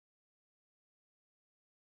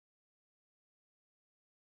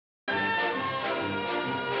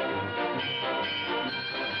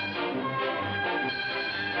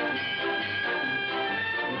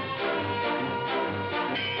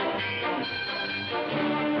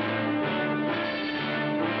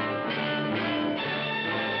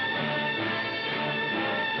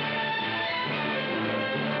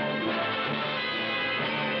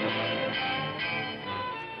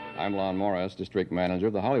I'm Lon Morris, District Manager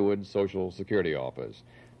of the Hollywood Social Security Office.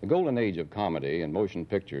 The golden age of comedy and motion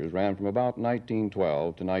pictures ran from about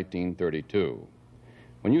 1912 to 1932.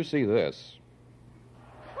 When you see this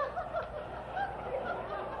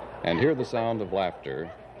and hear the sound of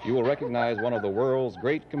laughter, you will recognize one of the world's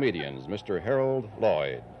great comedians, Mr. Harold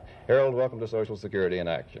Lloyd. Harold, welcome to Social Security in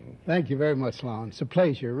Action. Thank you very much, Lon. It's a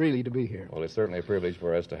pleasure, really, to be here. Well, it's certainly a privilege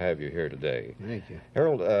for us to have you here today. Thank you.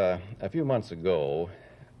 Harold, a few months ago,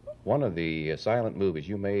 one of the silent movies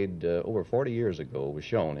you made over 40 years ago was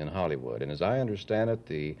shown in Hollywood. And as I understand it,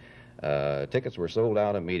 the tickets were sold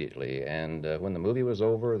out immediately. And when the movie was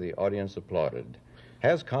over, the audience applauded.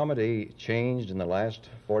 Has comedy changed in the last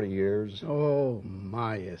 40 years? Oh,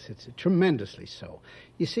 my, yes. It's tremendously so.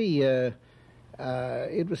 You see, it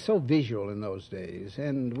was so visual in those days,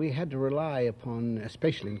 and we had to rely upon,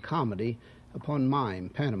 especially in comedy, upon mime,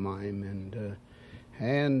 pantomime.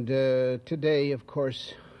 And today, of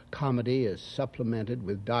course, comedy is supplemented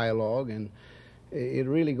with dialogue, and it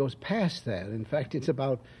really goes past that. In fact, it's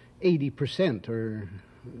about 80% or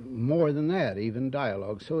more than that, even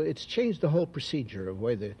dialogue. So it's changed the whole procedure of the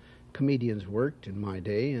way the comedians worked in my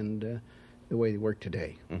day and the way they work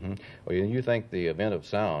today. Mm-hmm. Well, you think the event of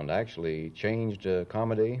sound actually changed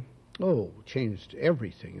comedy? Oh, changed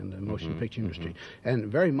everything in the motion picture industry,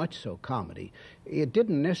 and very much so comedy. It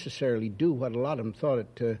didn't necessarily do what a lot of them thought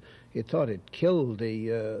it thought it killed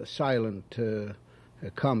the silent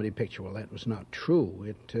comedy picture. Well, that was not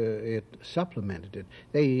true. It supplemented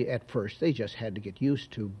it. At first they just had to get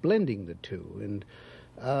used to blending the two,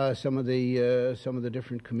 and some of the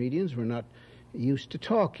different comedians were not used to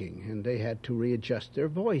talking, and they had to readjust their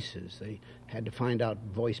voices. They had to find out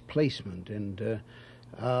voice placement and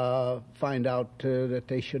find out that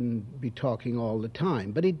they shouldn't be talking all the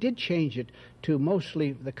time. But it did change it to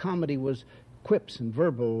mostly the comedy was quips and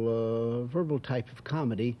verbal type of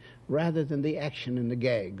comedy rather than the action and the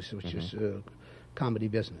gags, which is comedy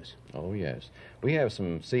business. Oh, yes. We have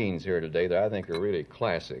some scenes here today that I think are really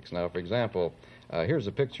classics. Now, for example, here's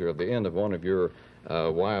a picture of the end of one of your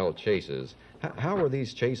wild chases. How were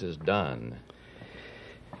these chases done?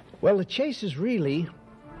 Well, the chases really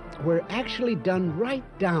were actually done right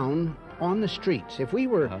down on the streets. If we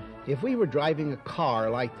were driving a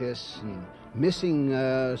car like this and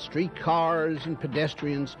missing street cars and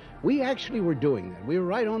pedestrians, we actually were doing that. We were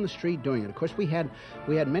right on the street doing it. Of course, we had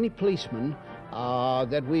many policemen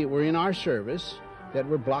that we were in our service that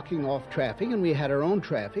were blocking off traffic, and we had our own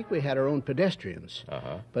traffic, we had our own pedestrians.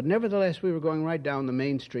 But nevertheless, we were going right down the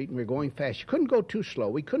main street, and we were going fast. You couldn't go too slow.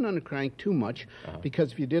 We couldn't undercrank too much,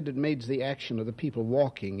 because if you did, it made the action of the people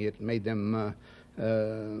walking, it made them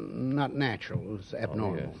not natural. It was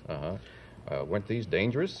abnormal. Oh, yes. Weren't these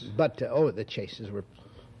dangerous? But, the chases were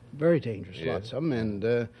very dangerous, lots of them,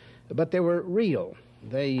 and but they were real.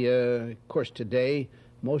 They, of course, today,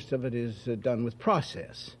 most of it is done with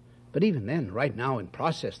process. But even then, right now in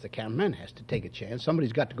process, the cameraman has to take a chance.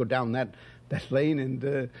 Somebody's got to go down that lane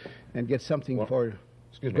and get something for...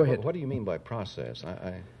 Excuse me, go ahead. What do you mean by process?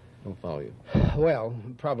 I don't follow you. Well,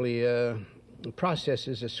 probably process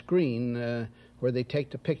is a screen where they take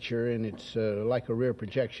the picture, and it's like a rear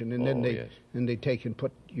projection, and then they take and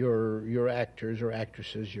put your actors or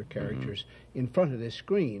actresses, your characters, in front of this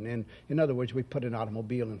screen. And in other words, we put an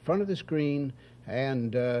automobile in front of the screen,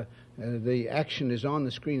 and the action is on the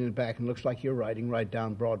screen in the back, and looks like you're riding right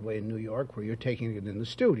down Broadway in New York, where you're taking it in the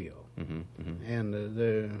studio. And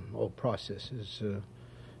the whole process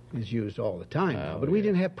is used all the time now. But we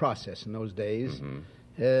didn't have process in those days.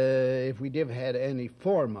 If we did have had any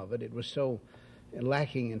form of it, it was so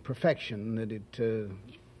lacking in perfection that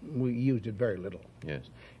we used it very little. Yes.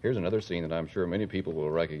 Here's another scene that I'm sure many people will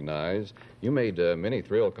recognize. You made many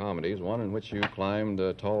thrill comedies, one in which you climbed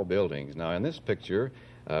tall buildings. Now, in this picture,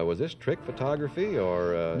 was this trick photography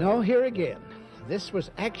or... No, here again. This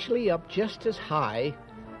was actually up just as high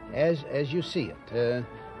as you see it.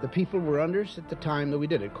 The people were under us at the time that we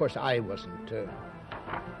did it. Of course, I wasn't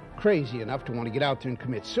crazy enough to want to get out there and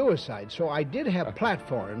commit suicide, so I did have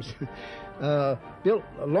platforms built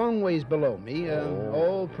a long ways below me,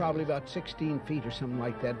 probably about 16 feet or something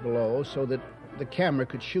like that below, so that the camera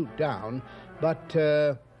could shoot down, but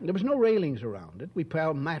there was no railings around it. We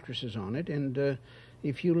piled mattresses on it, and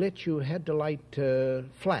if you had to light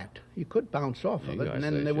flat, you could bounce off of it, and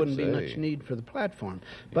then there wouldn't be much need for the platform.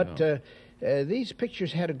 But these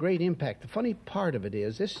pictures had a great impact. The funny part of it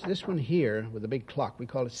is this one here with the big clock, we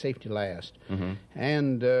call it Safety Last,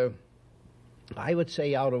 and I would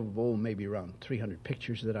say out of maybe around 300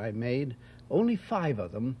 pictures that I made, only 5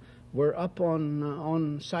 of them were up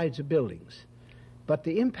on sides of buildings. But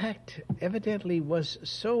the impact evidently was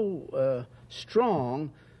so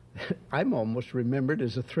strong I'm almost remembered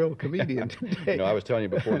as a thrill comedian today. You know, I was telling you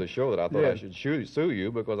before the show that I thought Yeah. I should sue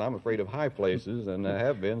you because I'm afraid of high places, and I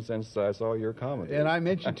have been since I saw your comedy. And I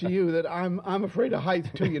mentioned to you that I'm afraid of heights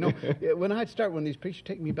too. You know, when I'd start one of these pictures,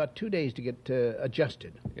 take me about 2 days to get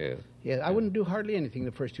adjusted. Yes. Yeah, I wouldn't do hardly anything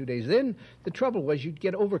the first 2 days. Then the trouble was you'd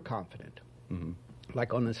get overconfident,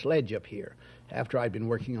 like on the sledge up here. After I'd been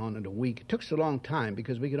working on it a week, it took so long time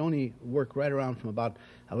because we could only work right around from about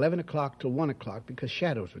 11 o'clock till 1 o'clock because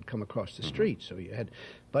shadows would come across the street. So you had,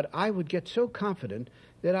 but I would get so confident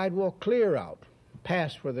that I'd walk clear out,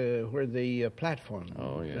 past where the platform.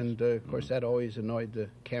 Oh, yes. And of course that always annoyed the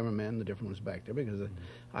cameraman, the different ones back there, because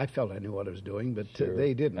I felt I knew what I was doing, but Sure.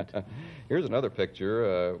 they didn't. Here's another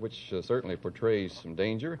picture which certainly portrays some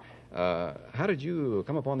danger. How did you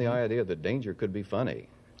come upon the idea that danger could be funny?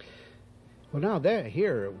 Well, now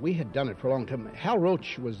here we had done it for a long time. Hal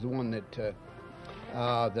Roach was the one that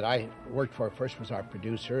I worked for. First was our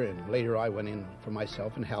producer, and later I went in for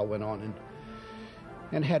myself, and Hal went on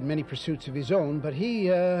and had many pursuits of his own. But he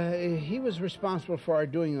was responsible for our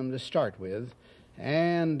doing them to start with,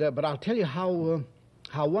 and but I'll tell you how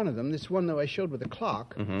one of them, this one that I showed with the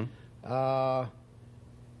clock, I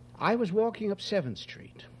was walking up 7th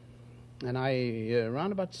Street, and I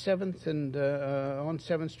around about 7th and on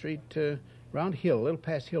 7th Street. Round Hill, a little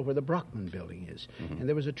past Hill, where the Brockman building is. And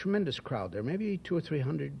there was a tremendous crowd there, maybe 200 or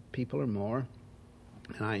 300 people or more.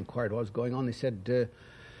 And I inquired what was going on. They said, a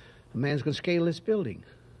man's going to scale this building.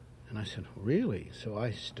 And I said, really? So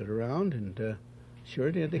I stood around, and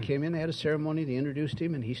sure did. They came in, they had a ceremony, they introduced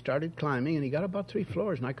him, and he started climbing, and he got about 3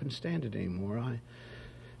 floors, and I couldn't stand it anymore.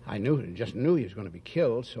 I just knew he was going to be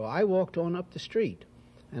killed, so I walked on up the street.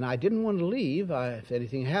 And I didn't want to leave. If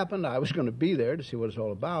anything happened, I was going to be there to see what it's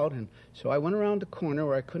all about. And so I went around the corner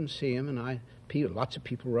where I couldn't see him, and lots of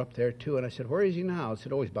people were up there, too. And I said, where is he now? I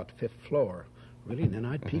said, oh, he's about the 5th floor. Really? And then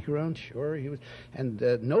I'd peek around. Sure, he was. And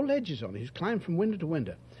no ledges on it. He was climbing from window to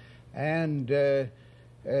window. And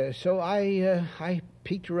so I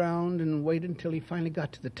peeked around and waited until he finally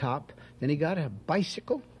got to the top. Then he got a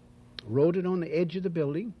bicycle, rode it on the edge of the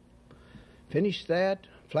building, finished that,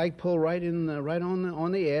 flagpole right on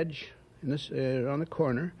the edge, on the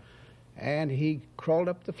corner, and he crawled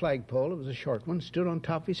up the flagpole. It was a short one, stood on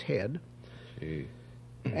top of his head. Gee.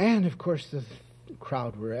 And of course the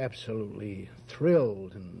crowd were absolutely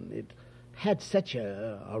thrilled, and it had such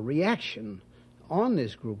a reaction on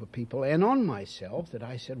this group of people and on myself that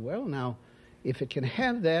I said, well, now, if it can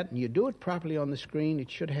have that and you do it properly on the screen, it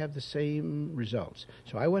should have the same results.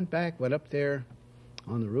 So I went up there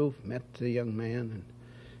on the roof, met the young man, and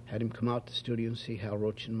had him come out to the studio and see Hal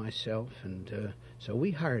Roach and myself, and so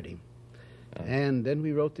we hired him. And then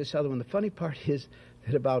we wrote this other one. The funny part is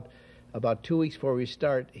that about 2 weeks before we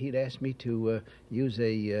start, he'd asked me to use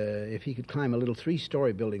if he could climb a little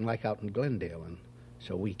 3-story building like out in Glendale, and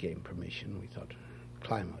so we gave him permission. We thought,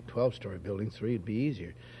 climb a 12-story building, 3 would be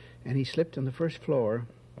easier. And he slipped on the 1st floor,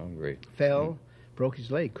 fell, broke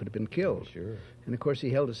his leg, could have been killed. Sure. And of course he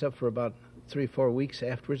held us up for about 3 or 4 weeks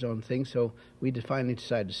afterwards on things, so we finally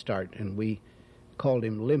decided to start, and we called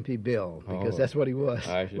him Limpy Bill, because that's what he was.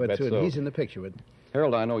 I should bet so. He's in the picture with.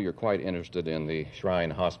 Harold, I know you're quite interested in the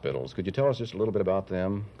Shrine hospitals. Could you tell us just a little bit about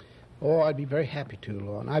them? Oh, I'd be very happy to,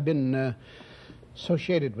 Lon. I've been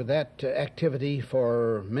associated with that activity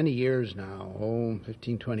for many years now,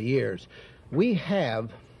 15, 20 years. We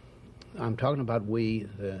have, I'm talking about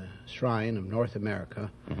the Shrine of North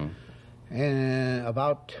America, and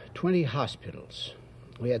about 20 hospitals.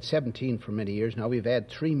 We had 17 for many years. Now we've added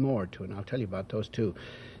 3 more to it, and I'll tell you about those too.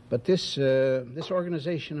 But this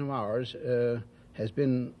organization of ours has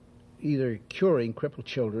been either curing crippled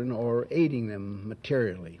children or aiding them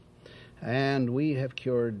materially. And we have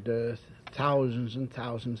cured thousands and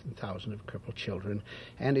thousands and thousands of crippled children.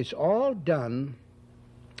 And it's all done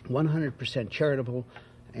 100% charitable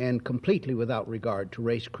and completely without regard to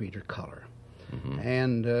race, creed, or color.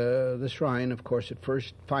 And the Shrine, of course, at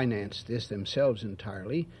first financed this themselves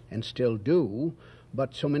entirely, and still do,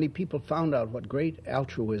 but so many people found out what great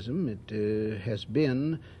altruism it has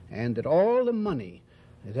been, and that all the money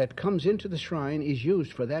that comes into the Shrine is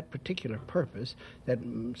used for that particular purpose, that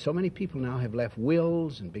so many people now have left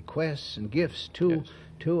wills and bequests and gifts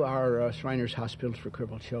to our Shriners Hospitals for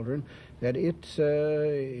Crippled Children, that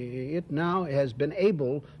it now has been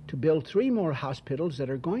able to build 3 more hospitals that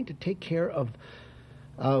are going to take care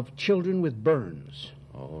of children with burns.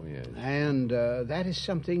 Oh, yes. And that is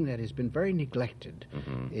something that has been very neglected.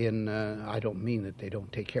 I don't mean that they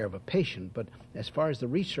don't take care of a patient, but as far as the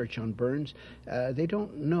research on burns, they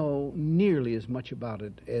don't know nearly as much about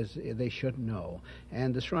it as they should know.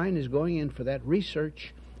 And the Shrine is going in for that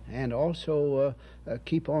research and also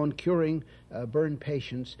keep on curing burn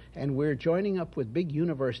patients. And we're joining up with big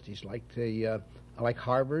universities like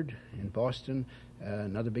Harvard in Boston,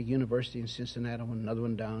 another big university in Cincinnati, another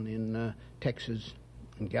one down in Texas,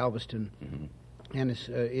 in Galveston. Mm-hmm. And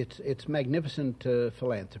it's magnificent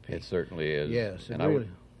philanthropy. It certainly is. Yes, and I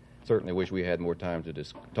certainly wish we had more time to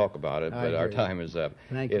talk about it, but our time is up.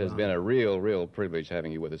 Thank you. It has been a real privilege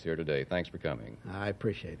having you with us here today. Thanks for coming. I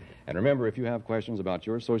appreciate it. And remember, if you have questions about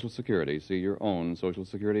your Social Security, see your own Social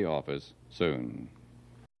Security office soon.